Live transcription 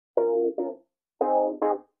Hi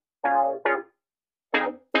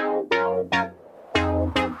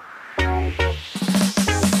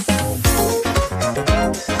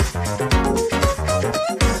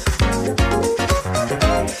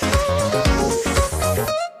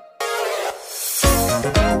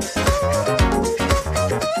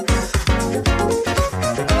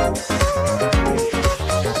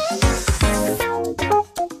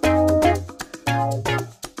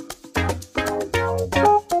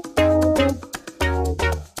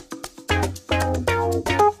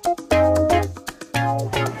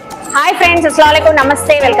friends अस्सलाम वालेकुम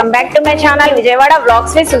नमस्ते welcome back to my channel Vijayawada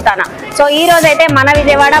vlogs with Sultana. So ఈ రోజు అయితే మన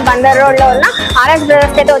విజయవాడ బందర్ రోడ్ లో ఉన్న ఆర్ఎస్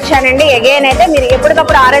బ్రదర్స్ అయితే వచ్చానండి। అగైన్ అయితే మీరు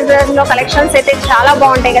ఎప్పటికప్పుడు ఆర్ఎస్ బ్రదర్స్ లో కలెక్షన్స్ అయితే చాలా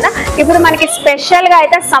బాగుంటాయి కదా। ఇప్పుడు మనకి స్పెషల్ గా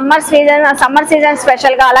అయితే సమ్మర్ సీజన్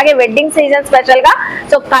స్పెషల్ గా అలాగే వెడ్డింగ్ సీజన్ స్పెషల్ గా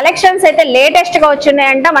సో కలెక్షన్స్ అయితే లేటెస్ట్ గా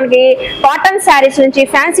వచ్చున్నాయంట। మనకి కాటన్ శారీస్ నుంచి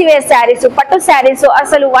ఫ్యాన్సీ వేర్ శారీస్, పట్టు శారీస్,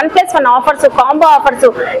 అసలు 1+1 ఆఫర్స్, కాంబో ఆఫర్స్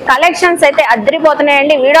కలెక్షన్స్ అయితే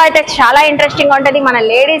అద్రిపోతున్నాయండి। వీడియో అయితే చాలా ఇంట్రెస్టింగ్ గా ఉంటది మన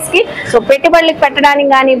లేడీస్ కి। సో పెట్టుబడులకు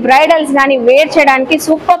పెట్టడానికి గానీ బ్రైడల్స్ గానీ వేర్ చేయడానికి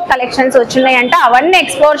సూపర్ కలెక్షన్స్ వచ్చున్నాయంట। అవన్నీ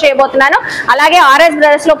ఎక్స్ప్లోర్ చేయబోతున్నాను। అలాగే ఆర్ఎస్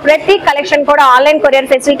బ్రదర్స్ లో ప్రతి కలెక్షన్ కూడా ఆన్లైన్ కొరియర్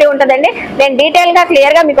ఫెసిలిటీ ఉంటదండి। నేను డీటెయిల్ గా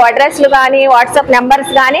క్లియర్ గా మీకు అడ్రస్లు గానీ వాట్సాప్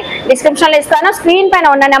నెంబర్స్ గానీ డిస్క్రిప్షన్ లో ఇస్తాను। స్క్రీన్ పైన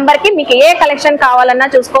ఉన్న నెంబర్ కి మీకు ఏ కలెక్షన్ కావాలన్నా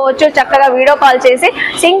చూసుకోవచ్చు। చక్కగా వీడియో కాల్ చేసి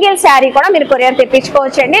సింగిల్ శారీ కూడా మీరు కొరియర్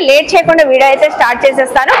తెప్పించుకోవచ్చు అండి। లేట్ చేయకుండా వీడియో అయితే స్టార్ట్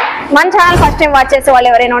చేసేస్తాను। మన ఛానల్ ఫస్ట్ టైం వాచ్ చేసే వాళ్ళు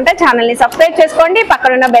ఎవరైనా ఉంటే ఛానల్ ని సబ్స్క్రైబ్ చేసుకోండి,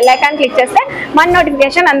 పక్కన ఉన్న బెల్ ఐకాన్ క్లిక్ చేస్తే మన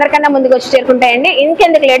నోటిఫికేషన్ అందరికన్నా ముందుకు వచ్చి చేరుకుంటాయండి।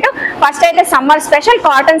 ఇంకెందుకు లేటు ఫస్ట్ అయితే సమ్మర్ స్పెషల్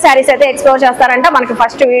కాటన్ శారీస్ అయితే ఎక్స్ప్లోర్ చేస్తారంట। మనకి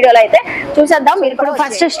ఫస్ట్ వీడియోలో అయితే చూసేద్దాం। మీరు ఇప్పుడు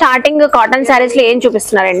ఫస్ట్ స్టార్టింగ్ కాటన్ శారీస్ లో ఏం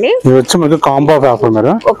చూపిస్తున్నారండి? ఇది వచ్చి మనకి combo offer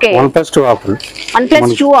madam. Okay 1+2 offer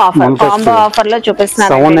 1+2 offer combo offer లో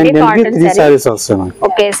చూపిస్తున్నారు కాటన్ శారీస్ వస్తాయి।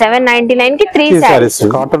 ఓకే 799 కి 3 శారీస్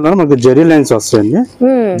కాటన్ లో మనకి జరీ లైన్స్ వస్తాయండి।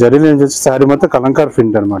 జరీ లైన్స్ వచ్చి శారీ మొత్తం కలంకారీ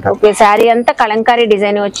ప్రింట్ అన్నమాట। ఓకే శారీ అంతా కలంకారీ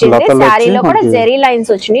డిజైన్ వచ్చింది, శారీలో కూడా జరీ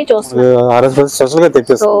లైన్స్ వచ్చినాయి చూస్తున్నారు। ఆర్ఎస్ బ్రదర్స్ స్పెషల్ గా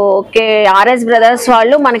తెప్పిస్తారు। ఓకే ఆర్ఎస్ బ్రదర్స్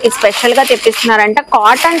వాళ్ళు మనకి స్పెషల్ గా తెప్పిస్తున్నారంట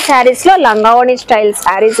కాటన్ శారీస్ లో లంగావోణి స్టైల్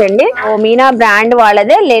శారీస్ అండి। మీనా బ్రాండ్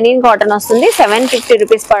వాళ్ళదే లెనిన్ కాటన్ వస్తుంది, 750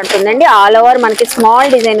 రూపీస్ పడుతుందండి। ఆల్ ఓవర్ మనకి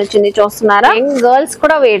స్మాల్ డిజైన్ వచ్చింది చూస్తున్నారా। యంగ్ గర్ల్స్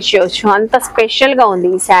కూడా వేర్ చేయొచ్చు, అంత స్పెషల్ గా ఉంది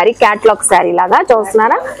ఈ శారీ। క్యాట్లాగ్ శారీ లాగా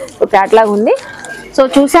చూస్తున్నారా, క్యాట్లాగ్ ఉంది। సో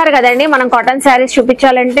చూసారు కదండి, మనం కాటన్ శారీస్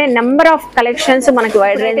చూపించాలంటే నెంబర్ ఆఫ్ కలెక్షన్స్ మనకి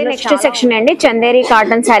వైడ్ రేంజ్। నెక్స్ట్ సెక్షన్ అండి Chanderi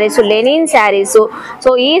cotton saris, Lenin saris. So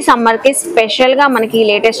ఈ సమ్మర్ కి స్పెషల్ గా మనకి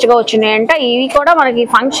లేటెస్ట్ గా వచ్చినాయంట। ఇవి కూడా మనకి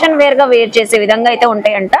ఫంక్షన్ వేర్ గా వేర్ చేసే విధంగా అయితే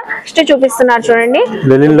ఉంటాయంట। నెక్స్ట్ చూపిస్తున్నారు చూడండి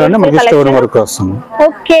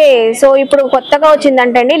ఓకే సో ఇప్పుడు కొత్తగా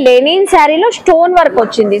వచ్చిందంటండి లెనిన్ శారీలో స్టోన్ వర్క్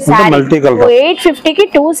వచ్చింది। శారీ 850 కి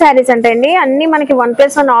 2 శారీస్ అంటండి। అన్ని మనకి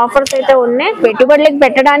 1+1 ఆఫర్స్ అయితే ఉన్నాయి। పెట్టుబడులకు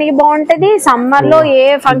పెట్టడానికి బాగుంటది, సమ్మర్ లో ఏ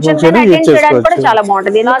ఫంక్షన్ అటెండ్ చేయడానికి కూడా చాలా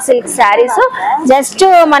బాగుంటది। ఇలా సిల్క్ శారీస్ జస్ట్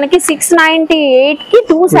మనకి 698 కి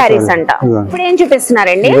 2 శారీస్ అంట। ఇప్పుడు ఏం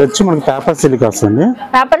చూపిస్తున్నారండి? ఇది వచ్చి మనకి పేపర్ సిల్క్ వస్తుంది,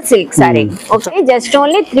 paper silk sari okay just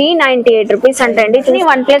only 398 rupees అంటండి।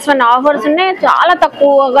 1+1 ఆఫర్స్ ఉన్నాయి, చాలా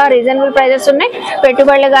తక్కువగా రీజనబుల్ ప్రైజెస్ ఉన్నాయి।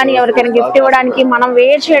 పెట్టుబడులు గానీ ఎవరికైనా గిఫ్ట్ ఇవ్వడానికి మనం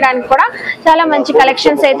వేర్ చేయడానికి కూడా చాలా మంచి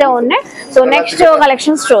కలెక్షన్స్ అయితే ఉన్నాయి। సో నెక్స్ట్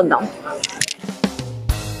కలెక్షన్స్ చూద్దాం।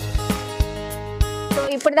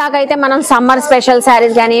 ఇప్పుడు దాకా అయితే మనం సమ్మర్ స్పెషల్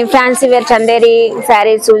శారీస్ కానీ ఫ్యాన్సీ వేర్ చందేరి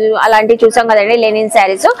శారీస్ అలాంటివి చూసాం కదండి, లెనిన్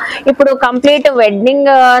శారీస్। ఇప్పుడు కంప్లీట్ వెడ్డింగ్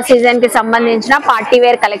సీజన్ కి సంబంధించిన party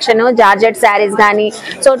wear collection, georgette saris కానీ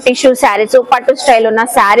సో టిష్యూ శారీస్, పట్టు స్టైల్ ఉన్న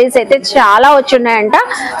శారీస్ అయితే చాలా వచ్చున్నాయంట।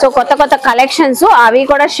 సో కొత్త కొత్త కలెక్షన్స్ అవి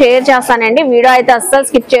కూడా షేర్ చేస్తానండి, వీడియో అయితే అస్సలు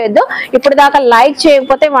స్కిప్ చేయొద్దు। ఇప్పుడు దాకా లైక్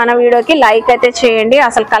చేయకపోతే మన వీడియోకి లైక్ అయితే చేయండి।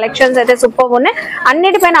 అసలు కలెక్షన్స్ అయితే సూపర్ ఉన్నాయి,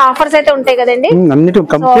 అన్నిటిపైన ఆఫర్స్ అయితే ఉంటాయి కదండి।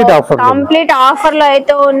 కంప్లీట్ ఆఫర్ లో అయితే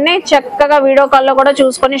ఉన్నాయి, చక్కగా వీడియో కాల్ లో కూడా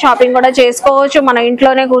చూసుకొని షాపింగ్ కూడా చేసుకోవచ్చు మన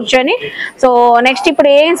ఇంట్లోనే కూర్చొని। సో నెక్స్ట్ ఇప్పుడు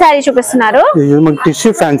ఏం శారీ చూపిస్తున్నారు?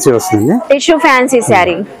 టిష్యూ ఫ్యాన్సీ వస్తుంది, tissue fancy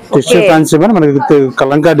sari, tissue fancy మనకి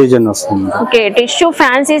కలంకారీ డిజైన్ వస్తుంది। Okay tissue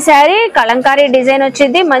fancy sari Kalamkari design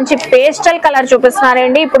వచ్చింది, మంచి పేస్టల్ కలర్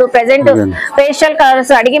చూపిస్తున్నారండి। ఇప్పుడు ప్రెసెంట్ పేస్టల్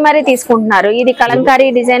కలర్స్ అడిగి మరీ తీసుకుంటున్నారు। ఇది కలంకారీ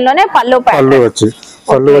డిజైన్ లోనే పళ్ళు వచ్చి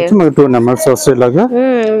మనకి 2 నెంబర్స్ వస్తాయి, ఇలాగా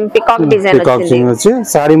పికాక్ డిజైన్ వచ్చి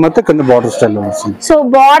సారీ మొత్తం కింద బార్డర్ స్టైల్ వస్తుంది। సో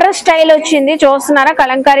బార్డర్ స్టైల్ వచ్చింది చూస్తున్నారా,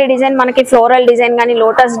 కలంకారీ డిజైన్ మనకి ఫ్లోరల్ డిజైన్ గానీ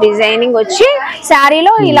లోటస్ డిజైనింగ్ వచ్చి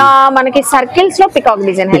శారీలో ఇలా మనకి సర్కిల్స్ లో పికాక్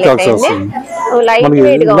డిజైన్ హైలైట్ అయింది। లైట్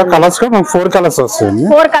వెయిట్ గా కలర్స్ కూడా 4 కలర్స్ వస్తాయి,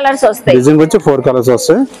 4 కలర్స్ వస్తాయి, డిజైన్ వచ్చి 4 కలర్స్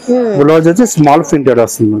వస్తాయి। బ్లౌజ్ వచ్చి స్మాల్ ప్రింటెడ్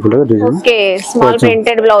వస్తుంది మనకి design. Okay small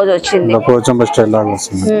printed blouse వచ్చింది, పోచంప స్టైల్ లాగా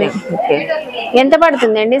వస్తుంది। ఓకే ఎంత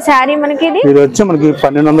పడుతుందండి శారీ మనకి? ఇది వచ్చి మనకి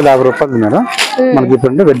 1250 రూపాయలు మేడం। మనకి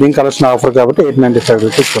ఇప్పుడు వెడ్డింగ్ కలెక్షన్ ఆఫర్ కాబట్టి 895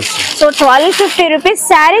 రూపీస్ వస్తుంది. So 1250 rupees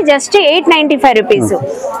sari just 895 rupees.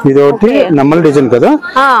 ఇది ఒకటి నెమల్ డిజైన్ కదా,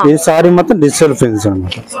 ఈ సారీ మొత్తం డిజిటల్ ఫ్యాన్సీ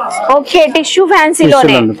అన్నమాట. Okay, tissue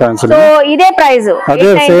ఫ్యాన్సీలోనే. సో ఇదే ప్రైస్,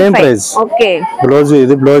 అదే సేమ్ ప్రైస్. ఓకే, బ్లౌజ్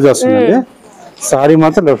ఇది బ్లౌజ్ వస్తుంది, సారీ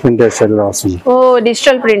మాత్రం ప్రింటెడ్ స్టైల్ వస్తుంది. ఓ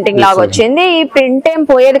డిజిటల్ ప్రింటింగ్ లాగా వచ్చింది. ఈ ప్రింట్ ఏం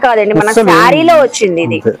పోయేది కాదండి, మన శారీలో వచ్చింది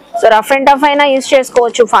ఇది. సో రఫ్ అండ్ టఫ్ అయినా యూజ్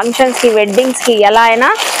చేసుకోవచ్చు, ఫంక్షన్స్ కి, వెడ్డింగ్స్ కి, ఎలా అయినా.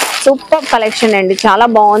 సూపర్ కలెక్షన్ అండి, చాలా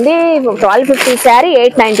బాగుంది. 1250 శారీ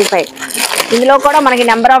 895. ఇందులో కూడా మనకి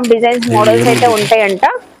నెంబర్ ఆఫ్ డిజైన్స్, మోడల్స్ అయితే ఉంటాయంట.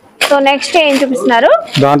 సో నెక్స్ట్ ఏం చూపిస్తున్నారు?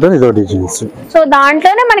 దాంట్లో ఇదో డిజైన్స్. సో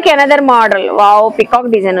దాంట్లోనే మనకి another model, wow, peacock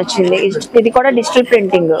design వచ్చింది. ఇది కూడా డిజిటల్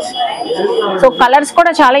ప్రింటింగ్. సో కలర్స్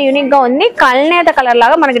కూడా చాలా యూనిక్ గా ఉంది. కల్నేత కలర్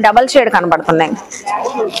లాగా మనకి డబల్ షేడ్ కనబడుతున్నాయి.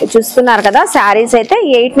 చూస్తున్నారు కదా, శారీస్ అయితే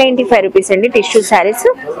 895 రూపీస్ అండి, tissue saris.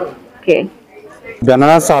 Okay,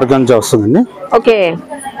 Banaras organza వస్తుందండి. ఓకే,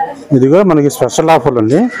 ఇది కూడా మనకి స్పెషల్ ఆఫర్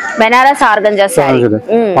ఉంది. బెనారస్ ఆర్గాంజా శారీ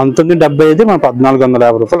 1975, మన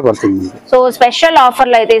 1450 రూపాయలు పడుతుంది. సో స్పెషల్ ఆఫర్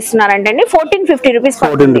లో అయితే ఇస్తున్నారంటే 1450 రూపీస్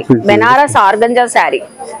పడుతుంది బెనారస్ ఆర్గాంజా శారీ.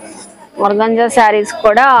 ఆర్గాంజా శారీస్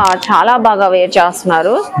కూడా చాలా బాగా వేర్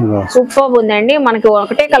చేస్తున్నారు. సూపర్ ఉందండి. మనకి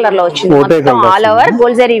ఒకటే కలర్ లో వచ్చింది, మొత్తం all over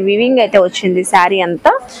gold zari weaving అయితే వచ్చింది. శారీ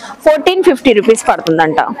అంతా 1450 రూపీస్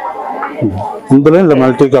పడుతుందంట. అందులో ఇలా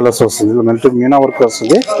మల్టీ కలర్స్ వస్తుంది, మల్టీ మీనా వర్క్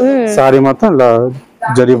వస్తుంది. శారీ మొత్తం ఇలా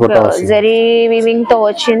జరీ వీవింగ్ తో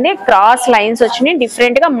వచ్చింది, క్రాస్ లైన్స్ వచ్చినాయి,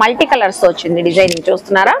 డిఫరెంట్ గా మల్టీ కలర్స్ తో వచ్చింది డిజైనింగ్.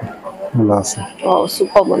 చూస్తున్నారా,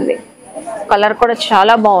 సూపర్ ఉంది. కలర్ కూడా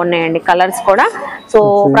చాలా బాగున్నాయండి, కలర్స్ కూడా. సో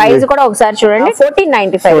ప్రైస్ కూడా ఒకసారి చూడండి,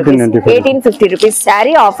 1495, 1850 రూపీస్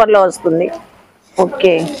శారీ ఆఫర్ లో వస్తుంది.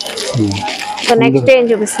 ఓకే, సో నెక్స్ట్ ఏం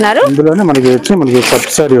చూపిస్తున్నారు?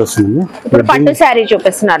 పట్టు శారీ వస్తుంది. ఇప్పుడు పట్టు శారీ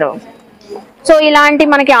చూపిస్తున్నారు. సో ఇలాంటి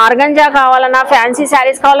మనకి ఆర్గంజా కావాలన్నా, ఫ్యాన్సీ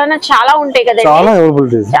శారీస్ కావాలన్నా చాలా ఉంటాయి కదండి,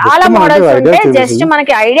 చాలా మోడల్స్ ఉంటాయి. జస్ట్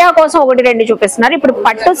మనకి ఐడియా కోసం ఒకటి రెండు చూపిస్తున్నారు. ఇప్పుడు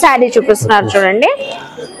పట్టు శారీ చూపిస్తున్నారు చూడండి,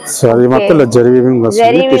 జరీ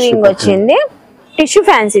వీవింగ్ వచ్చింది. Tissue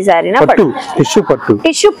fancy శారీనా?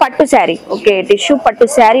 టిష్యూ పట్టు శారీ. ఓకే, టిష్యూ పట్టు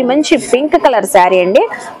శారీ, మంచి పింక్ కలర్ శారీ అండి.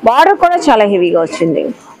 బార్డర్ కూడా చాలా హెవీగా వచ్చింది.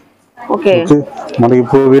 ఓకే, మనకి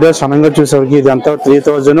ఇప్పుడు వీడియో క్షణంగా చూసేవారికి ఇది అంతా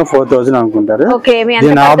 3000 4000 అనుకుంటారు.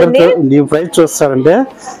 దీని ప్రైస్ చూస్తారంటే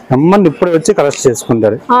అమ్మని ఇప్పుడు వచ్చి కలెక్ట్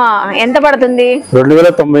చేసుకుంటారు. ఎంత పడుతుంది?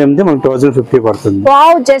 2098, మనకి 1050 పడుతుంది.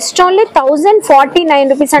 వావ్, జస్ట్ ఓన్లీ 1049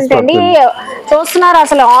 రూపీస్ అంటే అండి. చూస్తున్నారు,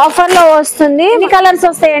 అసలు ఆఫర్ లో వస్తుంది. ఎన్ని కలర్స్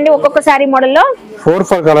వస్తాయండి ఒక్కొక్క శారీ మోడల్ లో?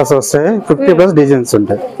 4 కలర్స్ వస్తాయి, 50+ డిజైన్స్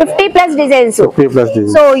ఉంటాయి. 50+ డిజైన్స్.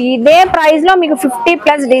 సో ఇదే ప్రైస్ లో మీకు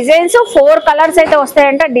 50+ డిజైన్స్, 4 కలర్స్ అయితే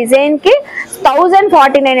వస్తాయంట. డిజైన్ కి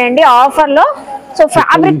 1049 అండి ఆఫర్ లో. సో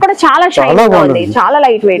ఫ్యాబ్రిక్ కూడా చాలా షైన్ గా ఉంది, చాలా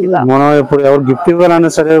లైట్ వెయిట్ గా. మనం ఇప్పుడు ఎవరు గిఫ్ట్ ఇవ్వాలన్నా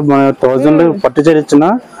సరే, 1000 పట్టు చీర ఇచ్చినా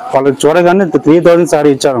వాళ్ళకి చూడగానే 3000 సారీ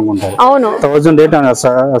ఇచ్చారు అనుకుంటారు. అవును, 1000 రేట్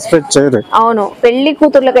ఎక్స్పెక్ట్ చేయరు. అవును, పెళ్లి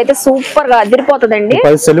కూతుర్లకు అయితే సూపర్ గా అదిరిపోతుందండి.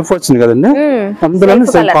 సెల్ఫ్ వచ్చింది కదండి, అందులో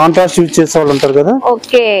కాంట్రాస్ట్ యూజ్ చేసే వాళ్ళు ఉంటారు కదా.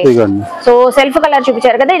 ఓకే, సో సెల్ఫ్ కలర్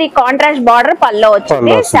చూపించారు కదా, ఇది కాంట్రాస్ట్ బార్డర్ పల్లో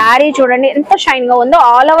వచ్చింది. శారీ చూడండి ఎంత షైన్ గా ఉందో.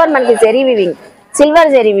 ఆల్ ఓవర్ మనకి zari weaving, silver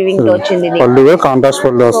zari weaving తో వచ్చింది.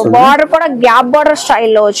 బార్డర్ కూడా గ్యాప్ బార్డర్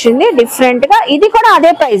స్టైల్ లో వచ్చింది, డిఫరెంట్ గా. ఇది కూడా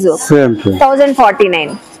అదే ప్రైస్,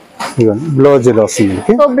 1049.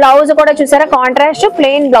 సో బ్లౌజ్ కూడా చూసారా, కాంట్రాస్ట్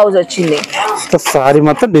ప్లెయిన్ బ్లౌజ్ వచ్చింది. సారీ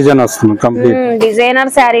మొత్తం డిజైన్ వస్తుంది, కంప్లీట్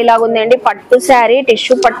డిజైనర్ శారీ లాగా ఉందండి. పట్టు శారీ,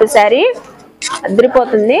 టిష్యూ పట్టు శారీ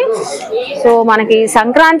అదిరిపోతుంది. సో మనకి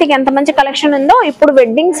సంక్రాంతికి ఎంత మంచి కలెక్షన్ ఉందో, ఇప్పుడు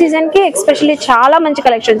వెడ్డింగ్ సీజన్ కి ఎస్పెషల్లీ చాలా మంచి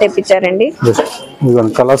కలెక్షన్ తెప్పించారండి.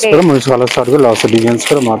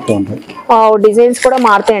 డిజైన్స్ కూడా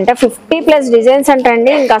మారుతాయంట, 50+ డిజైన్స్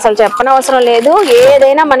అంటండి. ఇంకా అసలు చెప్పనవసరం లేదు.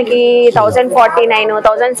 ఏదైనా మనకి 1049,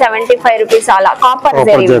 1075 రూపీస్ అలా. Copper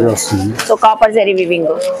zari, so copper zari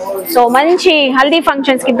weaving. So మంచి హల్దీ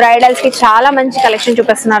ఫంక్షన్స్ కి, బ్రైడల్స్ కి చాలా మంచి కలెక్షన్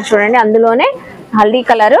చూపిస్తున్నారు చూడండి. అందులోనే haldi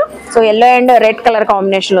colour, so yellow and red colour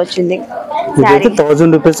combination లో వచ్చింది.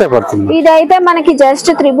 ఇదైతే మనకి జస్ట్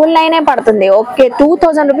 999 పడుతుంది. ఓకే,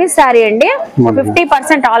 2000 రూపీస్ శారీ అండి,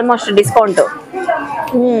 50% ఆల్మోస్ట్ డిస్కౌంట్.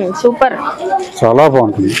 సూపర్, చాలా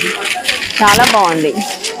బాగుంటుంది, చాలా బాగుంది.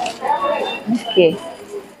 ఓకే,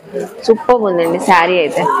 సూపర్ ఉందండి శారీ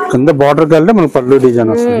అయితే. కింద బార్డర్ కలిపి మనకి పల్లు డిజైన్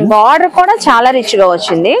వస్తుంది. బార్డర్ కూడా చాలా రిచ్ గా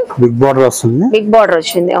వచ్చింది, బిగ్ బార్డర్ వస్తుంది. బిగ్ బార్డర్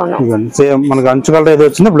వచ్చింది. అవును, సేమ్ మనకి అంచు కలర్ ఏదో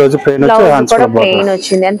వచ్చింది, బ్లౌజ్ ప్లెయిన్ కూడా ప్లెయిన్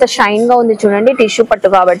వచ్చింది. ఎంత షైన్ గా ఉంది చూడండి, టిష్యూ పట్టు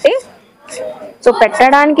కాబట్టి. సో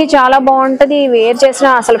పెట్టడానికి చాలా బాగుంటది, వేర్ చేసిన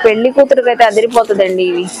అసలు పెళ్లి కూతురుకి అయితే అదిరిపోతుందండి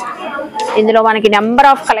ఇవి. ఇందులో మనకి నెంబర్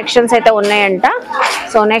ఆఫ్ కలెక్షన్స్ అయితే ఉన్నాయంట.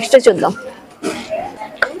 సో నెక్స్ట్ చూద్దాం.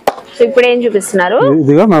 సో ఇప్పుడు ఏం చూపిస్తున్నారు?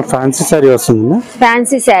 ఇదిగా మన ఫ్యాన్సీ సారీ వస్తుంది.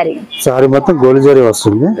 Fancy sorry. సారీ మొత్తం గోల్డ్ జరీ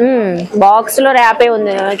వస్తుంది. బాక్స్ లో ర్యాప్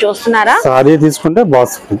ఉంది చూస్తున్నారా? సారీ తీసుకుంటే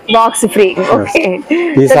బాక్స్ ఫ్రీ. ఓకే.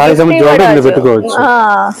 ఈ సారీ జ్యువెలరీ పెట్టుకోవచ్చు.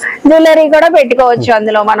 జ్యువెలరీ కూడా పెట్టుకోవచ్చు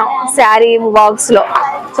అందులో మనం సారీ బాక్స్ లో.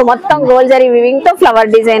 సో మొత్తం గోల్డ్ జరీ వివింగ్ తో ఫ్లవర్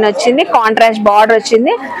డిజైన్ వచ్చింది, కాంట్రాస్ట్ బార్డర్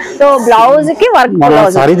వచ్చింది. సో బ్లౌజ్ కి వర్క్.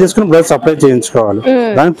 సారీ తీసుకుని బ్లౌజ్ సప్లై చేయించుకోవాలి,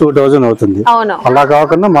 దానికి 2000 అవుతుంది. అలా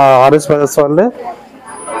కాకుండా మా ఆర్ఎస్ బ్రదర్స్ వాళ్ళే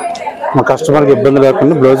మా కస్టమర్ కి ఇబ్బంది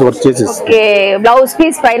లేకుండా బ్లౌజ్ వర్క్ చేసి బ్లౌజ్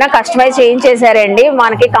పీస్ పైన కస్టమైజ్ చేయించేసారండి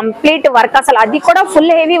మనకి. కంప్లీట్ వర్క్, అసలు అది కూడా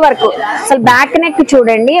ఫుల్ హెవీ వర్క్. అసలు బ్యాక్ నెక్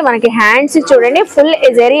చూడండి, మనకి హ్యాండ్స్ చూడండి, full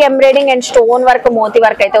zari embroidering and stone work, Moti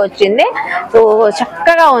work అయితే వచ్చింది. సో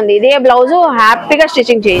చక్కగా ఉంది. ఇదే బ్లౌజ్ హ్యాపీగా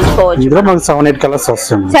స్టిచింగ్ చేయించుకోవచ్చు. 7-8 కలర్స్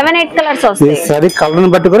వస్తాయి. 7-8 కలర్స్ వస్తాయి. సారీ కలర్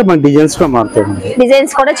ని బట్టి కూడా మన డిజైన్స్ కూడా మారుతాయి.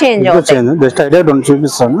 డిజైన్స్ కూడా చేంజ్ అవుతాయి. జస్ట్ ఐడియా రెండు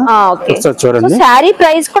చూపిస్తాను. చూడండి సారీ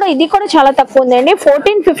ప్రైస్ కూడా ఇది కూడా చాలా తక్కువ ఉందండి.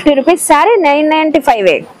 1450 రూపీస్ సారీ,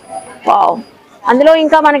 995. వావ్. అందులో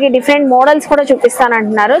ఇంకా మనకి డిఫరెంట్ మోడల్స్ కూడా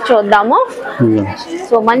చూపిస్తానంటున్నారు, చూద్దాము.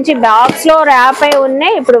 సో మంచి బాక్స్ లో ర్యాప్ అయి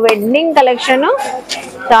ఉన్నాయి. ఇప్పుడు వెడ్డింగ్ కలెక్షన్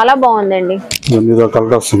చాలా బాగుందండి.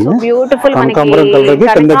 బ్యూటిఫుల్ మనకి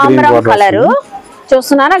కనకాంబరం కలర్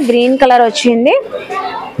చూస్తున్నారా, గ్రీన్ కలర్ వచ్చింది.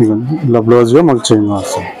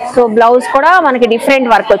 సో బ్లౌజ్ కూడా మనకి డిఫరెంట్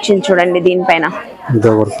వర్క్ వచ్చింది చూడండి దీనిపైన.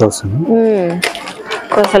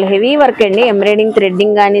 అసలు హెవీ వర్క్ అండి, ఎంబ్రాయిడింగ్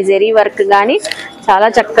థ్రెడ్డింగ్ గానీ జెరీ వర్క్ గానీ చాలా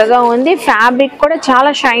చక్కగా ఉంది. ఫ్యాబ్రిక్ కూడా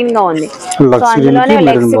చాలా షైన్ గా ఉంది. సో అందులోనే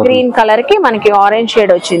లెగ్స్ గ్రీన్ కలర్ కి మనకి ఆరెంజ్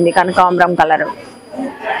షేడ్ వచ్చింది, కనకాంబరం కలర్.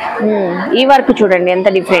 ఈ వర్క్ చూడండి ఎంత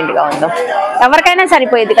డిఫరెంట్ గా ఉందో. ఎవరికైనా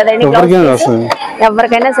సరిపోయేది కదండి,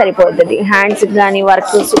 ఎవరికైనా సరిపోతుంది. హ్యాండ్స్ గానీ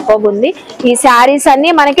వర్క్ సూపర్ ఉంది. ఈ శారీస్ అన్ని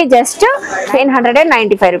మనకి జస్ట్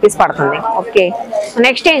 995 రూపీస్ పడుతుంది. ఓకే.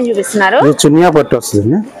 నెక్స్ట్ ఏం చూపిస్తున్నారు? చెనియా పట్టు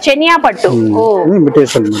వస్తుంది. చెనియా పట్టు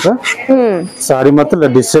ఇమిటేషన్ సారీ మొత్తం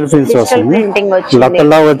డిజిటల్ ప్రింట్స్ వస్తుంది.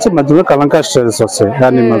 లతలా వచ్చి మధ్యలో కలంకా స్టైల్స్ వస్తాయి.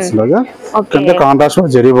 యానిమల్స్ లాగా కాంట్రాస్ట్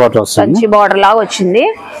జెరీ బార్డర్ వస్తుంది. మంచి బార్డర్ లాగా వచ్చింది.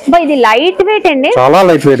 ఇది లైట్ వెయిట్ అండి, చాలా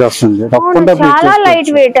లైట్ వెయిట్ వస్తుంది. చాలా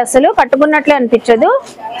లైట్ వెయిట్, అసలు కట్టుకున్నట్లే అనిపించదు.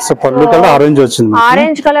 సో పళ్ళు కలర్ ఆరెంజ్ వచ్చింది,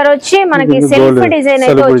 ఆరెంజ్ కలర్ వచ్చి మనకి సెల్ఫ్ డిజైన్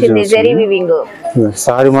అయితే వచ్చింది, జెరీ వీవింగ్.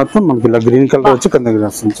 సారీ మొత్తం మనకి ఇలా గ్రీన్ కలర్ వచ్చి కిందకి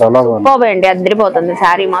వస్తుంది. చాలా బాగుంది, అదిరిపోతుంది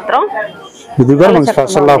సారీ మాత్రం. ఇది కూడా మనకి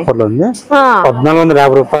స్పెషల్ ఆఫర్ లో ఉంది.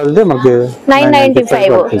 1450 రూపాయలది మనకి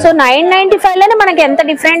 995. సో 995 లోనే మనకి ఎంత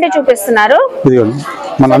డిఫరెంట్ చూపిస్తున్నారు.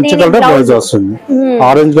 మన అంచు కలర్ బ్లౌజ్ వస్తుంది,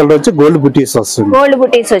 ఆరెంజ్ కలర్ వచ్చి గోల్డ్ బుటీస్ వస్తుంది. గోల్డ్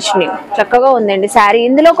బుటీస్ వచ్చినాయి, చక్కగా ఉందండి సారీ.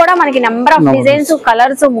 ఇందులో కూడా మనకి number of designs,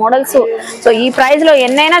 colours, models. So ఈ ప్రైస్ లో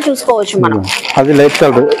ఎన్నైనా చూసుకోవచ్చు మనం. అది light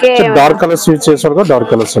colour, dark colours use చేసారు,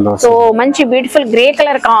 డార్క్ కలర్స్. సో మంచి బ్యూటిఫుల్ గ్రే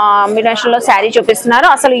కలర్ కాంబినేషన్ లో సారీ చూపిస్తున్నారు.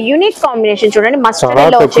 అసలు యూనిక్ కాంబినేషన్ చూడండి,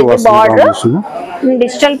 మస్టర్డ్ లో వచ్చింది బార్డర్,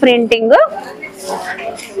 డిజిటల్ ప్రింటింగ్.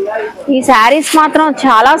 ఈ శారీస్ మాత్రం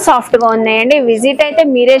చాలా సాఫ్ట్ గా ఉన్నాయండి. విజిట్ అయితే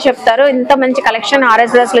మీరే చెప్తారు, ఇంత మంచి కలెక్షన్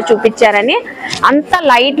ఆర్ఎస్ బ్రదర్స్ లో చూపించారని. అంత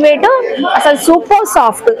లైట్ వెయిట్, అసలు సూపర్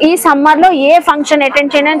సాఫ్ట్. ఈ సమ్మర్ లో ఏ ఫంక్షన్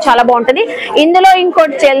అటెండ్ చేయడానికి చాలా బాగుంటది. ఇందులో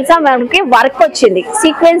ఇంకోటి తెలుసా, మనకి వర్క్ వచ్చింది,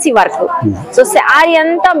 సీక్వెన్సీ వర్క్. సో శారీ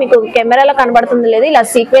అంతా మీకు కెమెరాలో కనబడుతుంది లేదు, ఇలా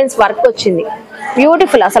సీక్వెన్స్ వర్క్ వచ్చింది,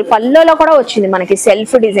 బ్యూటిఫుల్. అసలు పళ్ళులో కూడా వచ్చింది మనకి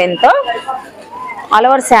సెల్ఫ్ డిజైన్ తో. ఆల్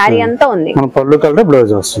ఓవర్ శారీ అంతా ఉంది. పళ్ళు కలర్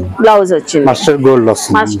బ్లౌజ్ వస్తుంది, బ్లౌజ్ వచ్చింది మస్టర్డ్ గోల్డ్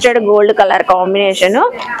వస్తుంది, మస్టర్డ్ గోల్డ్ కలర్ కాంబినేషన్.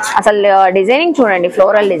 అసలు డిజైనింగ్ చూడండి,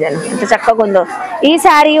 ఫ్లోరల్ డిజైన్ ఎంత చక్కగా ఉందో. ఈ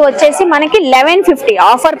శారీ వచ్చేసి మనకి 1150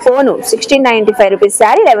 ఆఫర్ పోను. 1695 రూపీస్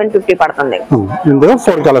శారీ 1150 పడుతుంది. ఇందులో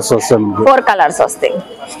 4 కలర్స్ వస్తాయి. 4 కలర్స్ వస్తాయి.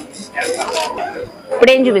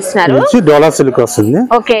 ఇప్పుడు ఏం చూపిస్తున్నారు? డోలా సిల్క్ వస్తుంది.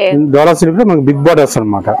 ఓకే. డోలా సిల్క్ లో మనకి బిగ్ బార్డర్స్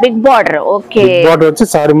అన్నమాట. Big border. Okay. Big border వచ్చి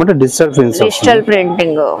సారీ మొత్తం digital prints, digital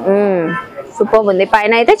printing. Super ఉంది.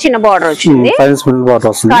 పైన అయితే చిన్న బార్డర్ వచ్చింది,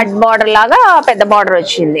 కట్ బార్డర్ లాగా పెద్ద బార్డర్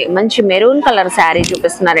వచ్చింది. మంచి maroon colour sari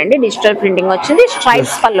చూపిస్తున్నారండి. Digital printing వచ్చింది,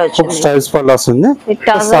 స్ట్రైప్స్ పళ్ళు వచ్చింది, స్ట్రైప్స్ పళ్ళు వస్తుంది.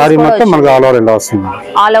 సారీ మొత్తం మనకి ఆల్ ఓవర్ ఇలా వస్తుంది.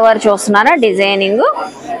 ఆల్ ఓవర్ చూస్తున్నారా డిజైనింగ్.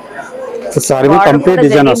 సారీ కంప్లీట్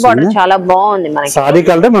డిజైన్ వస్తుంది, చాలా బాగుంది. మనకి సారీ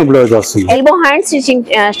కలర్ మనకి బ్లౌజ్ వస్తుంది. ఎల్బో హ్యాండ్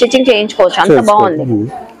స్టిచింగ్ చేయించుకోవచ్చు, అంత బాగుంది.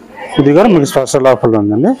 ఇది కూడా మీకు స్పెషల్ ఆఫర్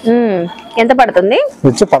ఉందండి. ఎంత పడుతుంది?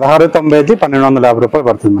 వచ్చి 1690 1250 రూపాయలు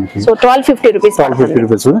పడుతుంది మనకి. So 1250 rupees. 1250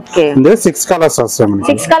 రూపీస్. ఇందులో 6 కలర్స్ వస్తాయి మనకి.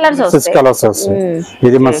 6 కలర్స్ వస్తాయి.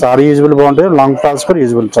 ఇది మన సారీ యూజబుల్ బాగుంటుంది, లాంగ్ ఫ్రాక్స్ కూడా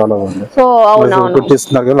యూజబుల్ చాలా బాగుంది. సో అవునవును,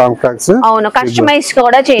 కుట్టిస్తున్నారు కదా లాంగ్ ఫ్రాక్స్. అవును, కస్టమైజ్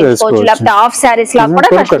కూడా చేయించుకోవచ్చు, లేకపోతే హాఫ్ సారీస్ లా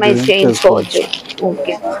కూడా కస్టమైజ్ చేయించుకోవచ్చు.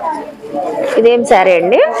 ఓకే, ఇదేం సారీ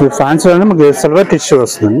అండి? ఫ్యాన్సీ అంటే మనకి సిల్వర్ టిష్యూ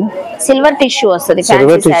వస్తుంది. సిల్వర్ టిష్యూ వస్తుంది.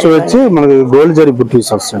 సిల్వర్ టిష్యూ వచ్చి మనకి గోల్డ్ జరీ బుట్టీస్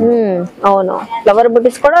వస్తుంది. అవును, ఫ్లవర్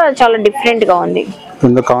బుట్టీస్ కూడా చాలా డిఫరెంట్ గా ఉంది.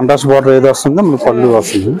 కింద కాంట్రాస్ట్ బార్డర్ ఏదో వస్తుంది, మనకి పళ్ళు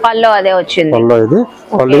వస్తుంది. పళ్ళు అదే వచ్చింది. పళ్ళు ఇది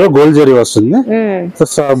పళ్ళుగా గోల్డ్ జరీ వస్తుంది.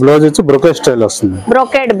 బ్లౌజ్ వచ్చి బ్రోకెట్ స్టైల్ వస్తుంది.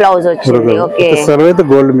 బ్రోకెట్ బ్లౌజ్ వచ్చింది. ఓకే, సర్వ్ అయితే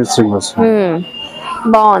గోల్డ్ మిక్సింగ్ వస్తుంది.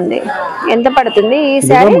 బాగుంది. ఎంత పడుతుంది ఈ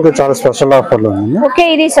సారీ? చాలా స్పెషల్ ఆఫర్ లో ఉంది. ఓకే,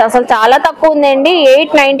 ఇది అసలు చాలా తక్కువ ఉందండి.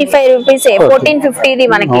 895 రూపీస్, 1450 ఇది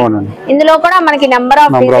మనకి. ఇందులో కూడా మనకి నెంబర్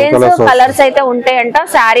ఆఫ్ డిజైన్స్, కలర్స్ అయితే ఉంటాయంట.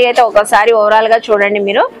 సారీ అయితే ఒకసారి ఓవరాల్ గా చూడండి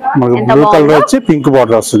మీరు. బ్లూ కలర్ వచ్చి పింక్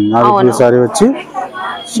బార్డర్ వస్తుంది. సారీ వచ్చి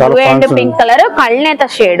పింక్ కలర్ కళ్ళనేత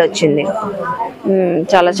షేడ్ వచ్చింది.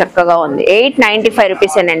 చాలా చక్కగా ఉంది. 895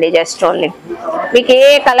 రూపీస్ అండి జస్ట్ ఓన్లీ. మీకు ఏ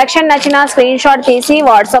కలెక్షన్ నచ్చినా స్క్రీన్ షాట్ తీసి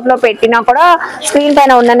వాట్సాప్ లో పెట్టినా కూడా స్క్రీన్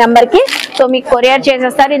పైన ఉన్న నెంబర్ కి సో మీకు కొరియర్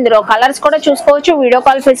చేసేస్తారు. ఇందులో కలర్స్ కూడా చూసుకోవచ్చు, వీడియో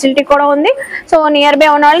కాల్ ఫెసిలిటీ కూడా ఉంది. సో నియర్ బై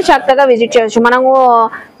ఉన్న వాళ్ళు చక్కగా విజిట్ చేయొచ్చు. మనము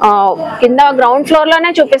కింద గ్రౌండ్ ఫ్లోర్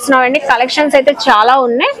లోనే చూపిస్తున్నామండి. కలెక్షన్స్ అయితే చాలా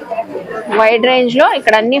ఉన్నాయి వైడ్ రేంజ్ లో.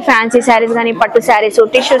 ఇక్కడ అన్ని ఫ్యాన్సీ శారీస్ కానీ, పట్టు శారీస్,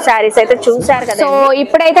 టిష్యూ శారీస్ అయితే చూసారు కదా. సో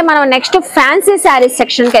ఇప్పుడైతే మనం నెక్స్ట్ ఫ్యాన్సీ శారీస్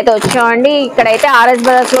సెక్షన్ కి అయితే వచ్చామండి. ఇక్కడైతే ఆర్ఎస్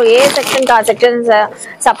బ్రదర్స్ లో ఏ సెక్షన్ కి ఆ సెక్షన్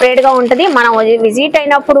సపరేట్ గా ఉంటది. మనం విజిట్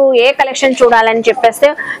అయినప్పుడు ఏ కలెక్షన్ చూడాలని చెప్పేస్తే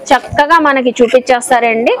చక్కగా మనకి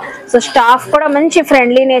చూపించేస్తారండి. సో స్టాఫ్ కూడా మంచి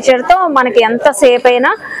ఫ్రెండ్లీ నేచర్ తో మనకి ఎంత సేపు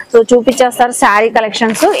అయినా సో చూపించేస్తారు శారీ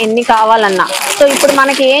కలెక్షన్స్ ఎన్ని కావాలన్నా. సో ఇప్పుడు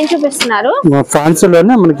మనకి ఏం చూపిస్తున్నారు?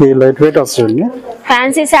 ఫ్యాన్సీలోనే మనకి లైట్ వెయిట్ వస్తుంది.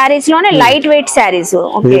 ఫ్యాన్సీ శారీస్ లోనే light weight saris.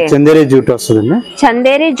 Okay, Chanderi jute వస్తుంది.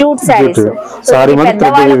 చందేరి జూట్ శారీస్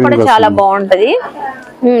పెద్దవాళ్ళకి కూడా చాలా బాగుంటది.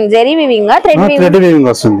 జరీ వీవింగ్, థ్రెడ్ వీవింగ్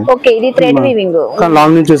వస్తుంది. ఓకే, ఇది థ్రెడ్ వీవింగ్.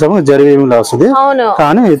 లాంగ్ నుంచి చూసాము జరీ వీవింగ్ వస్తుంది. అవును,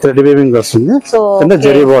 కానీ థ్రెడ్ వీవింగ్ వస్తుంది. కింద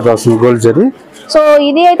జరీ బార్డర్ వస్తుంది, గోల్డ్ జరీ. సో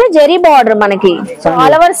ఇది అయితే జరీ బార్డర్ మనకి. సో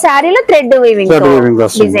ఆల్ ఓవర్ శారీలో థ్రెడ్ వీవింగ్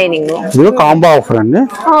డిజైనింగ్. ఇది కాంబో ఆఫర్ అండి.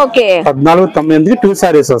 ఓకే, 1499కి 2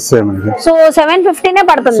 సారీస్ వస్తాయి మనకి. సో 750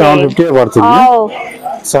 పడుతుంది. 750 పడుతుంది.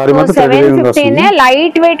 సారీ మొత్తం థ్రెడ్ వీవింగ్ వస్తుంది.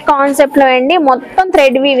 లైట్ వెయిట్ కాన్సెప్ట్ లో అండి, మొత్తం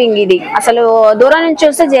థ్రెడ్ వీవింగ్. ఇది అసలు దూరం నుంచి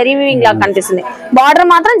చూస్తే జరీ వీవింగ్ లాగా కనిపిస్తుంది. బార్డర్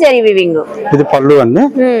మాత్రం జరీ వీవింగ్. ఇది పళ్ళు అండి.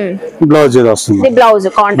 బ్లౌజ్ ఇది వస్తుంది. ఇది బ్లౌజ్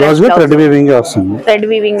కాంట్రాస్ట్ థ్రెడ్ వీవింగ్ వస్తుంది. థ్రెడ్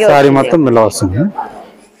వీవింగ్ సారీ మొత్తం ఇలా వస్తుంది.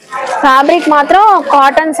 ఫ్యాబ్రిక్ మాత్రం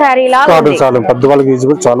కాటన్ శారీ లాగా ఉంది. పెద్దవాళ్ళకి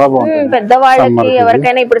ఈజీగా చాలా బాగుంటుంది. పెద్దవాళ్ళకి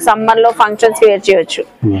ఎవరికైనా ఇప్పుడు సమ్మర్ లో ఫంక్షన్స్ వేర్ చేయొచ్చు.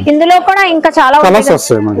 ఇందులో కూడా ఇంకా చాలా కలర్స్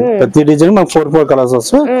వస్తాయి మనకి. ప్రతి డిజైన్ మనకి 4 కలర్స్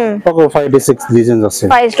వస్తాయి. ఒక 5 to 6 డిజైన్స్ వస్తాయి.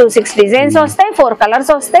 5 to 6 డిజైన్స్ వస్తాయి, 4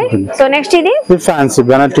 కలర్స్ వస్తాయి. సో నెక్స్ట్ ఇది ఫ్యాన్సీ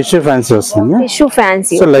బనానా టిష్యూ ఫ్యాన్సీ వస్తుంది. Tissue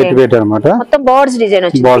fancy, so light weight అన్నమాట. మొత్తం బోర్డ్స్ డిజైన్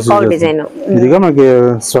వచ్చింది. డిజైన్ ఇదిగా మనకి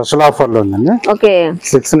స్పెషల్ ఆఫర్ లో ఉందండి. ఓకే,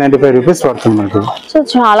 695 రూపీస్ పడుతుంది మనకి. సో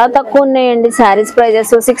చాలా తక్కువ ఉన్నాయండి సారీస్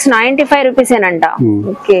ప్రైజెస్. 695 రూపీస్ ఏనంట.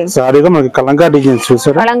 ఓకే, సారీగా మనకి కలంకారీ డిజైన్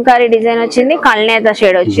చూసారా? కలంకారీ డిజైన్ వచ్చింది, కళ్ళనేత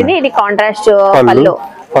షేడ్ వచ్చింది. ఇది కాంట్రాస్ట్ పళ్ళు.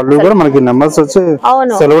 పళ్ళు కూడా మనకి నెంబర్స్ వచ్చి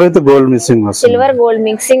సిల్వర్ అయితే గోల్డ్ మిక్సింగ్ వస్తుంది. సిల్వర్ గోల్డ్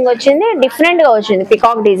మిక్సింగ్ వచ్చింది, డిఫరెంట్ గా వచ్చింది.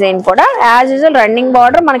 పికాక్ డిజైన్ కూడా యాజ్ యూజువల్ రన్నింగ్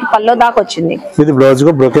బార్డర్ మనకి పల్లో దాకా వచ్చింది. ఇది బ్లౌజ్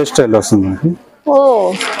గా బ్రోకెట్ స్టైల్ వస్తుంది మనకి. ఓ,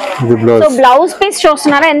 సో బ్లౌజ్ పీస్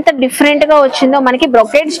చూస్తున్నారా ఎంత డిఫరెంట్ గా వచ్చిందో. మనకి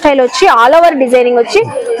బ్రొకెట్ స్టైల్ వచ్చి ఆల్ ఓవర్ డిజైనింగ్ వచ్చి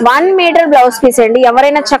 1 మీటర్ బ్లౌజ్ పీస్ అండి.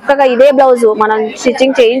 ఎవరైనా చక్కగా ఇదే బ్లౌజ్ మనం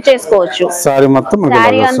స్టిచ్చింగ్ చేంజ్ చేసుకోవచ్చు. సారీ మొత్తం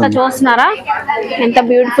సారీ అంతా చూస్తున్నారా ఎంత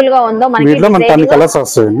బ్యూటిఫుల్ గా ఉందో. మనకి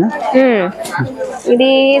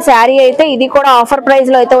ఇది సారీ అయితే ఇది కూడా ఆఫర్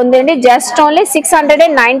ప్రైస్ లో అయితే ఉందండి. Just only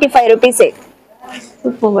 695 rupees.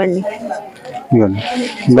 చూడండి,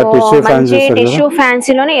 tissue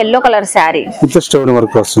ఫ్యాన్సీలోనే yellow colour sari, stone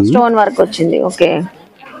work వస్తుంది. స్టోన్ వర్క్ వచ్చింది. ఓకే,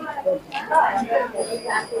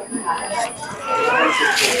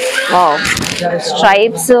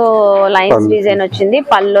 స్ట్రైప్స్ లైన్స్ డిజైన్ వచ్చింది.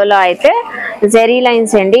 పల్లోలో అయితే జెరీ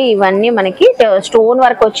లైన్స్ అండి. ఇవన్నీ మనకి స్టోన్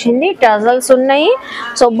వర్క్ వచ్చింది, టజల్స్ ఉన్నాయి.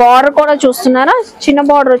 సో బార్డర్ కూడా చూస్తున్నారా, చిన్న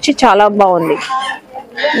బార్డర్ వచ్చి చాలా బాగుంది.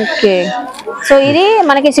 ఓకే, సో ఇది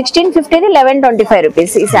మనకి 1650, 1125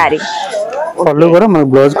 రూపీస్ ఈ సారీ. పళ్ళు కూడా మనకి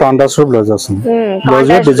బ్లౌజ్ కాంట్రాస్ట్ బ్లౌజ్ వస్తుంది. బ్లౌజ్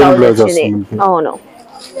డిజైన్ బ్లౌజ్ వస్తుంది. అవును,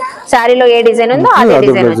 సారీలో ఏ డిజైన్ ఉందో అదే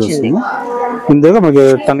డిజైన్ వచ్చింది. ఇందులో మనకి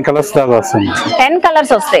 10 కలర్స్ దాకా వస్తుంది. 10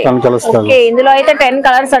 కలర్స్ వస్తాయి. 10 కలర్స్ దాకా. ఓకే, ఇందులో అయితే 10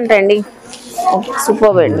 కలర్స్ అంటండి.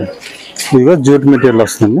 సూపర్ అండి. ఇదిగో జూట్ మెటీరియల్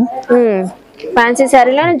వస్తుంది. ఫ్యాన్సీ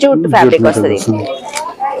సారీలో జూట్ ఫ్యాబ్రిక్ వస్తుంది.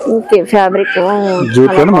 ఓకే, ఫ్యాబ్రిక్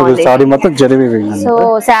సారీ మొత్తం జరీ వీవింగ్. సో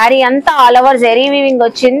సారీ అంతా ఆల్ ఓవర్ జరీ వీవింగ్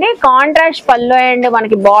వచ్చింది. కాంట్రాస్ట్ పళ్ళు అండ్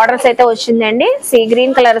మనకి బార్డర్స్ అయితే వచ్చిందండి. సీ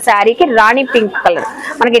గ్రీన్ కలర్ సారీకి రాణి పింక్ కలర్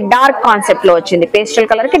మనకి డార్క్ కాన్సెప్ట్ లో వచ్చింది. పేస్టల్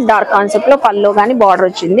కలర్ కి డార్క్ కాన్సెప్ట్ లో పళ్ళు గానీ బార్డర్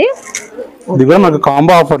వచ్చింది. ఇది కూడా మనకి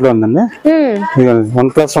కాంబో ఆఫర్ లో ఉందండి.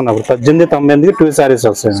 1+1 ఆఫర్ 1899కి 2 సారీస్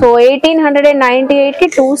వస్తాయి. సో 1898 కి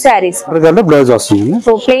 2 సారీస్. బ్లౌజ్ వస్తుంది.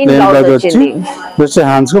 సో ప్లెయిన్ బ్లౌజ్ వచ్చింది. జస్ట్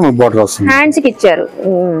హ్యాండ్స్ కి బార్డర్ వస్తుంది. హ్యాండ్స్ కి ఇచ్చారు.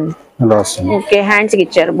 ఇలా వస్తుంది. ఓకే హ్యాండ్స్ కి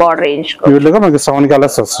ఇచ్చారు బార్డర్ రేంజ్ వీళ్ళగా మనకి 7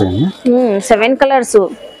 కలర్స్ వస్తాయి. 7 కలర్స్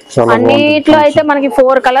అన్నిట్లో అయితే మనకి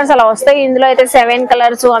 4 కలర్స్ అలా వస్తాయి. ఇందులో అయితే 7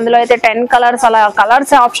 కలర్స్, అందులో అయితే 10 కలర్స్ అలా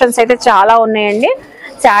కలర్స్ ఆప్షన్స్ అయితే చాలా ఉన్నాయండి.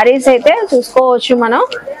 శారీస్ అయితే చూసుకోవచ్చు మనం.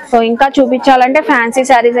 సో ఇంకా చూపించాలంటే ఫ్యాన్సీ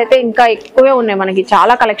శారీస్ అయితే ఇంకా ఎక్కువే ఉన్నాయి మనకి.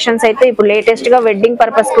 చాలా కలెక్షన్స్ అయితే ఇప్పుడు లేటెస్ట్ గా వెడ్డింగ్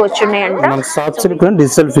పర్పస్ కి వచ్చున్నాయంట. సాఫ్ట్ సిల్క్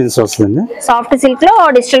డిజిటల్ ప్రింట్స్ వస్తుంది. సాఫ్ట్ సిల్క్ లో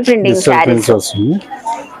డిజిటల్ ప్రింటింగ్ శారీస్ వస్తుంది.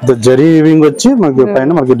 జరీ వీవింగ్ వచ్చి మనకి పైన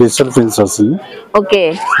మనకి డిజిటల్ ప్రింట్స్ వస్తుంది. ఓకే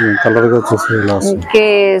కలర్ గా వచ్చేసి ఇలా వస్తుంది. ఓకే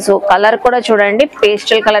సో కలర్ కూడా చూడండి,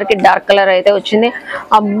 పేస్టల్ కలర్ కి డార్క్ కలర్ అయితే వచ్చింది.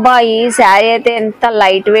 అబ్బా ఈ శారీ అయితే ఎంత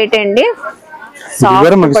లైట్ వెయిట్ అండి.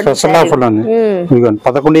 స్పెషల్ ఆఫర్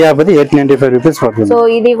 1150 895 రూపీస్ పడుతుంది. సో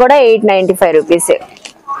ఇది కూడా 895 రూపీస్.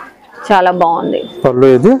 చాలా బాగుంది. పళ్ళు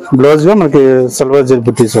ఇది బ్లౌజ్ గా మనకి సిల్వర్ జరీ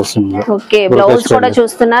బుట్టీస్ వస్తుంది. ఓకే బ్లౌజ్ కూడా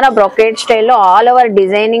చూస్తున్నారా, బ్రొకేట్ స్టైల్లో ఆల్ ఓవర్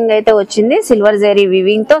డిజైనింగ్ అయితే వచ్చింది. సిల్వర్ జరీ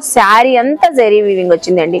వీవింగ్ తో శారీ అంతా జరీ వీవింగ్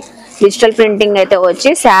వచ్చిందండి. డిజిటల్ ప్రింటింగ్ అయితే వచ్చి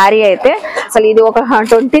శారీ అయితే అసలు ఇది ఒక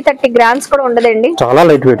 20-30 గ్రామ్స్ కూడా ఉండదండి. చాలా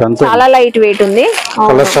లైట్ వెయిట్, అంతే చాలా లైట్ వెయిట్ ఉంది.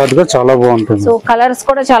 కలర్ షార్ట్ గా చాలా బాగుంటుంది. సో కలర్స్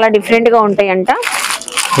కూడా చాలా డిఫరెంట్ గా ఉంటాయి అంట.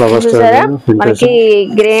 మనకి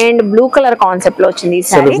grey and blue colour concept లో వచ్చింది.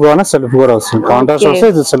 సెల్ఫ్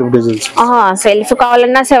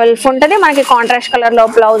కావాలన్నా సెల్ఫ్ ఉంటది, మనకి కాంట్రాస్ట్ కలర్ లో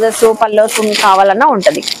బ్లౌజెస్ పల్లోస్ కావాలన్నా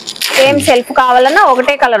ఉంటది. సేమ్ సెల్ఫ్ కావాలన్నా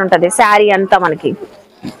ఒకటే కలర్ ఉంటది శారీ అంతా మనకి.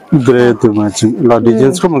 గ్రే తో మ్యాచింగ్ ఇలా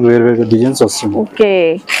డిజైన్స్ కు మనకి వేరే వేరే డిజైన్స్ వస్తుంది. ఓకే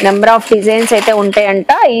నెంబర్ ఆఫ్ డిజైన్స్ అయితే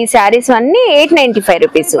ఉంటాయంట. ఈ శారీస్ అన్ని 895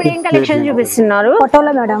 రూపీస్. ఏం కలెక్షన్ చూపిస్తున్నారు?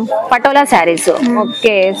 Patola madam, patola saris.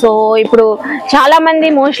 Okay so ఇప్పుడు చాలా మంది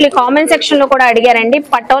మోస్ట్లీ కామెంట్ సెక్షన్ లో కూడా అడిగారండి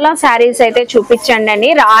పటోలా శారీస్ అయితే చూపించండి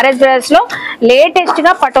అని. ఆర్ఎస్ బ్రదర్స్ లో లేటెస్ట్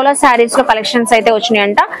గా పటోలా శారీస్ లో కలెక్షన్స్ అయితే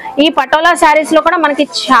వచ్చినాయంట. ఈ పటోలా శారీస్ లో కూడా మనకి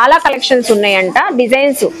చాలా కలెక్షన్స్ ఉన్నాయంట.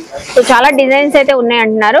 డిజైన్స్ చాలా డిజైన్స్ అయితే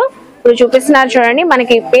ఉన్నాయంటున్నారు. ఇప్పుడు చూపిస్తున్నారు చూడండి,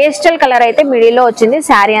 మనకి పేస్టల్ కలర్ అయితే మిడిల్ లో వచ్చింది.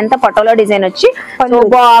 శారీ అంతా పటోలా డిజైన్ వచ్చి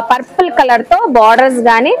పర్పుల్ కలర్ తో బార్డర్స్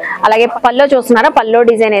గానీ అలాగే పల్లో చూస్తున్నారా, పల్లో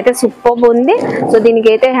డిజైన్ అయితే సూపర్ ఉంది. సో దీనికి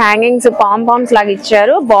అయితే హ్యాంగింగ్స్ పామ్స్ లాగా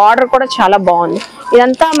ఇచ్చారు. బార్డర్ కూడా చాలా బాగుంది.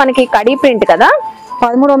 ఇదంతా మనకి కడీ ప్రింట్ కదా,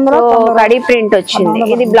 1300 కడీ ప్రింట్ వచ్చింది.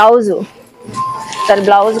 ఇది బ్లౌజ్. సరే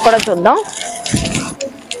బ్లౌజ్ కూడా చూద్దాం.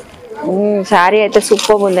 శారీ అయితే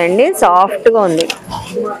సూపర్ ఉందండి, సాఫ్ట్ గా ఉంది.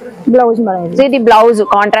 బ్లౌజ్ ఇది బ్లౌజ్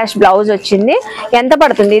కాంట్రాస్ట్ బ్లౌజ్ వచ్చింది. ఎంత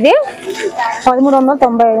పడుతుంది ఇది?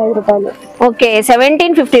 1395 రూపాయలు. ఓకే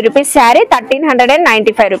 1750 రూపీస్ శారీ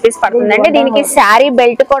 1395 రూపీస్ పడుతుందండి. దీనికి శారీ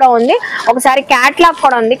బెల్ట్ కూడా ఉంది. ఒకసారి క్యాట్లాగ్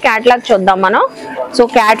కూడా ఉంది, క్యాట్లాగ్ చూద్దాం మనం. సో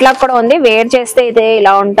క్యాట్లాగ్ కూడా ఉంది. వేర్ చేస్తే ఇదే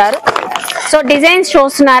ఇలా ఉంటారు. సో డిజైన్స్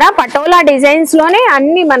చూస్తున్నారా, పటోలా డిజైన్స్ లోనే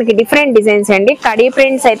అన్ని మనకి డిఫరెంట్ డిజైన్స్ అండి. కడీ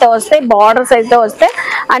ప్రింట్స్ అయితే వస్తాయి, బార్డర్స్ అయితే వస్తాయి.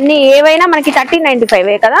 అన్ని ఏవైనా మనకి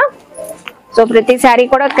 1395 కదా. సో ప్రతి శారీ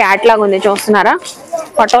కూడా క్యాట్లాగ్ ఉంది చూస్తున్నారా.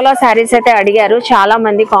 పటోలా శారీస్ అయితే అడిగారు చాలా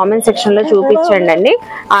మంది కామెంట్ సెక్షన్ లో చూపించండి అండి.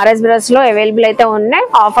 ఆర్ఎస్ బ్రదర్స్ లో అవైలబుల్ అయితే ఉన్నాయి.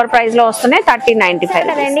 ఆఫర్ ప్రైస్ లో వస్తున్నాయి 1395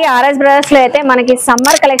 అండి. ఆర్ఎస్ బ్రదర్స్ లో అయితే మనకి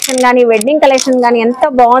సమ్మర్ కలెక్షన్ గానీ వెడ్డింగ్ కలెక్షన్ గానీ ఎంత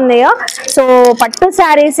బాగున్నాయో. సో పట్టు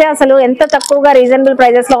శారీస్ అసలు ఎంత తక్కువగా రీజనబుల్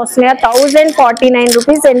ప్రైజెస్ లో వస్తున్నాయో. 1049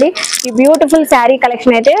 రూపీస్ అండి. ఈ బ్యూటిఫుల్ శారీ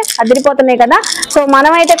కలెక్షన్ అయితే అదిరిపోతున్నాయి కదా. సో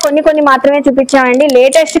మనం అయితే కొన్ని మాత్రమే చూపించామండి.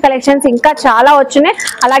 లేటెస్ట్ కలెక్షన్స్ ఇంకా చాలా వచ్చినాయి.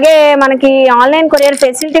 అలాగే మనకి ఆన్లైన్ కొరియర్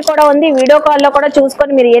ఫెసిలిటీ కూడా ఉంది. వీడియో కాల్ లో కూడా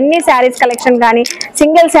చూసుకొని మీరు ఎన్ని శారీస్ కలెక్షన్ కానీ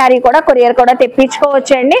సింగిల్ శారీ కూడా కొరియర్ కూడా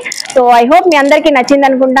తెప్పించుకోవచ్చు అండి. సో ఐ హోప్ మీ అందరికీ నచ్చింది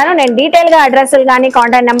అనుకుంటాను. నేను డీటెయిల్ గా అడ్రస్ కానీ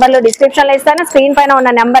కాంటాక్ట్ నెంబర్లు డిస్క్రిప్షన్ లో ఇస్తాను, స్క్రీన్ పైన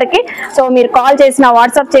ఉన్న నెంబర్ కి. సో మీరు కాల్ చేసిన,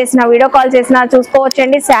 వాట్సాప్ చేసిన, వీడియో కాల్ చేసిన చూసుకోవచ్చు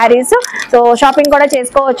అండి శారీస్. సో షాపింగ్ కూడా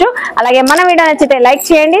చేసుకోవచ్చు. అలాగే మన వీడియో నచ్చితే లైక్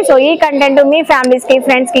చేయండి. సో ఈ కంటెంట్ మీ ఫ్యామిలీస్ కి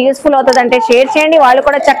ఫ్రెండ్స్ కి యూస్ఫుల్ అవుతుందంటే షేర్ చేయండి. వాళ్ళు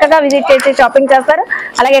కూడా చక్కగా విజిట్ చేసి షాపింగ్ చేస్తారు.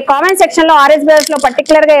 అలాగే కామెంట్ సెక్షన్ లో ఆర్ఎస్ బ్రదర్స్ లో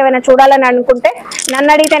పర్టికులర్ గా ఏమైనా చూడాలని అనుకుంటే నన్ను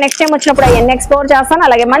అడిగితే నెక్స్ట్ టైం వచ్చినప్పుడు అవన్నీ ఎక్స్ప్లోర్ చేస్తాను.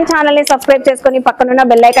 అలాగే మన ఛానల్ ని సబ్స్క్రైబ్ చేసుకుని పక్కనున్న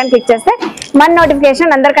బెల్ ఐకాన్ క్లిక్ చేస్తే మన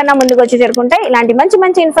నోటిఫికేషన్ అందరికన్నా ముందుకు వచ్చి చేరుకుంటాయి. ఇలాంటి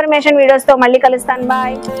మంచి ఇన్ఫర్మేషన్ వీడియోస్ తో మళ్ళీ కలుస్తాను.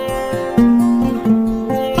 బాయ్.